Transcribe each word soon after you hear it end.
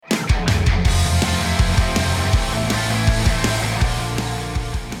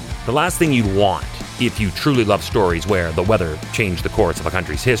The last thing you'd want, if you truly love stories where the weather changed the course of a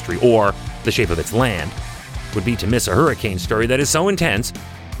country's history or the shape of its land, would be to miss a hurricane story that is so intense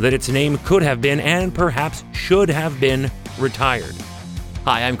that its name could have been and perhaps should have been retired.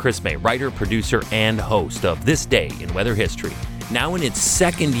 Hi, I'm Chris May, writer, producer, and host of This Day in Weather History, now in its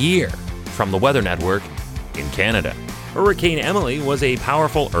second year from the Weather Network in Canada. Hurricane Emily was a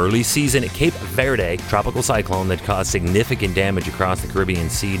powerful early-season Cape Verde tropical cyclone that caused significant damage across the Caribbean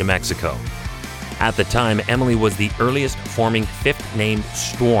Sea to Mexico. At the time, Emily was the earliest forming fifth-named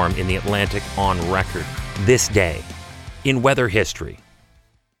storm in the Atlantic on record. This day in weather history.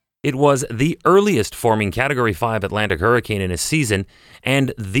 It was the earliest forming Category 5 Atlantic hurricane in a season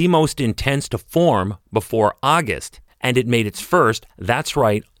and the most intense to form before August. And it made its first, that's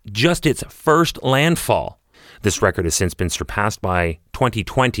right, just its first landfall. This record has since been surpassed by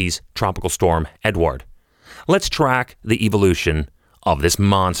 2020's tropical storm Edward. Let's track the evolution of this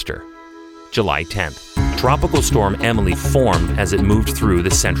monster. July 10th. Tropical storm Emily formed as it moved through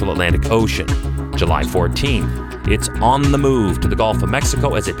the central Atlantic Ocean. July 14th. It's on the move to the Gulf of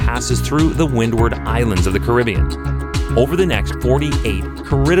Mexico as it passes through the Windward Islands of the Caribbean. Over the next 48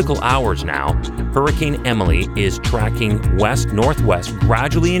 critical hours now, Hurricane Emily is tracking west-northwest,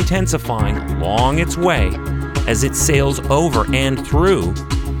 gradually intensifying along its way as it sails over and through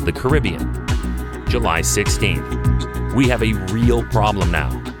the Caribbean. July 16th. We have a real problem now.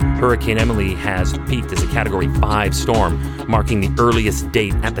 Hurricane Emily has peaked as a Category 5 storm, marking the earliest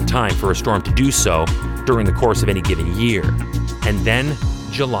date at the time for a storm to do so during the course of any given year. And then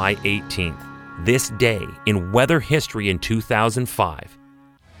July 18th, this day in weather history in 2005.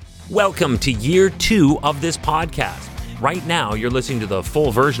 Welcome to year 2 of this podcast. Right now, you're listening to the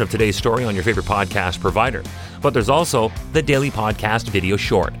full version of today's story on your favorite podcast provider. But there's also the daily podcast video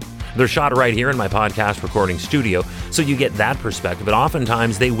short. They're shot right here in my podcast recording studio, so you get that perspective, but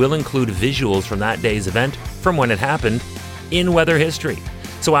oftentimes they will include visuals from that day's event from when it happened in weather history.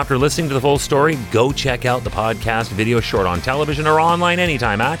 So after listening to the full story, go check out the podcast video short on television or online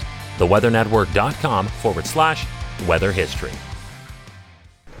anytime at theweathernetwork.com/weather history.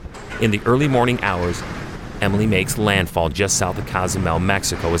 In the early morning hours, Emily makes landfall just south of Cozumel,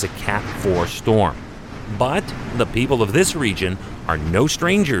 Mexico as a Cat 4 storm. But the people of this region are no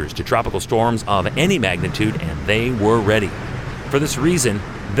strangers to tropical storms of any magnitude, and they were ready. For this reason,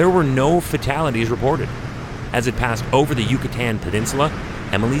 there were no fatalities reported. As it passed over the Yucatan Peninsula,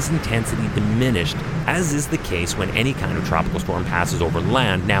 Emily's intensity diminished, as is the case when any kind of tropical storm passes over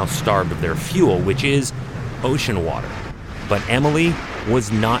land now starved of their fuel, which is ocean water. But Emily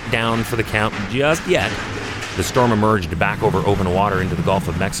was not down for the count just yet. The storm emerged back over open water into the Gulf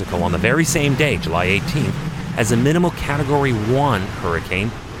of Mexico on the very same day, July 18th, as a minimal Category 1 hurricane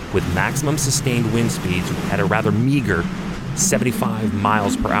with maximum sustained wind speeds at a rather meager 75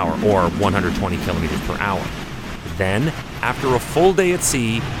 miles per hour or 120 kilometers per hour. Then, after a full day at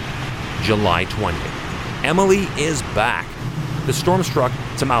sea, July 20th, Emily is back. The storm struck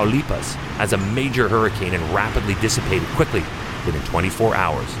Tamaulipas as a major hurricane and rapidly dissipated quickly within 24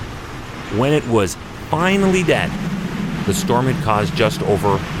 hours. When it was finally dead, the storm had caused just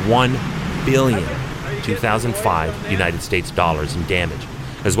over $1 billion 2005 United States dollars in damage,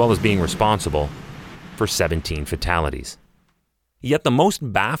 as well as being responsible for 17 fatalities. Yet the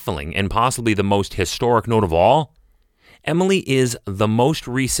most baffling and possibly the most historic note of all, Emily is the most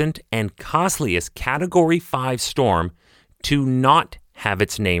recent and costliest Category 5 storm to not have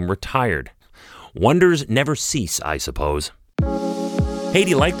its name retired. Wonders never cease, I suppose. Hey,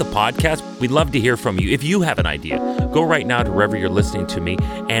 do you like the podcast? We'd love to hear from you. If you have an idea, go right now to wherever you're listening to me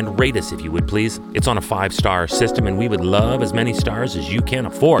and rate us if you would, please. It's on a 5-star system, and we would love as many stars as you can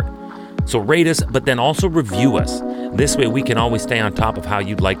afford. So rate us, but then also review us. This way we can always stay on top of how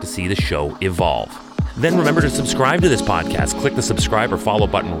you'd like to see the show evolve. Then remember to subscribe to this podcast. Click the subscribe or follow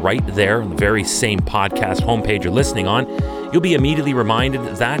button right there on the very same podcast homepage you're listening on. You'll be immediately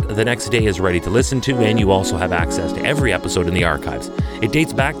reminded that the next day is ready to listen to, and you also have access to every episode in the archives. It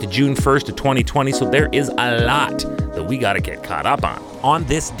dates back to June 1st of 2020, so there is a lot that we got to get caught up on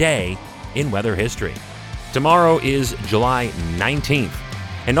this day in weather history. Tomorrow is July 19th,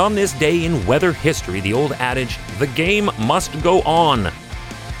 and on this day in weather history, the old adage, "the game must go on,"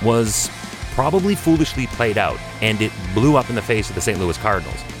 was probably foolishly played out, and it blew up in the face of the St. Louis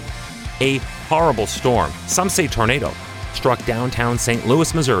Cardinals. A horrible storm, some say tornado, struck downtown St.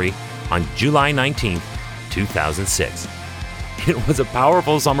 Louis, Missouri on July 19, 2006. It was a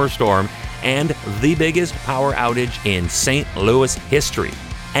powerful summer storm and the biggest power outage in St. Louis history.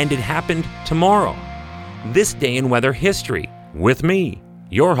 And it happened tomorrow. This day in weather history with me,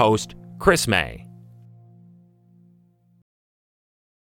 your host, Chris May.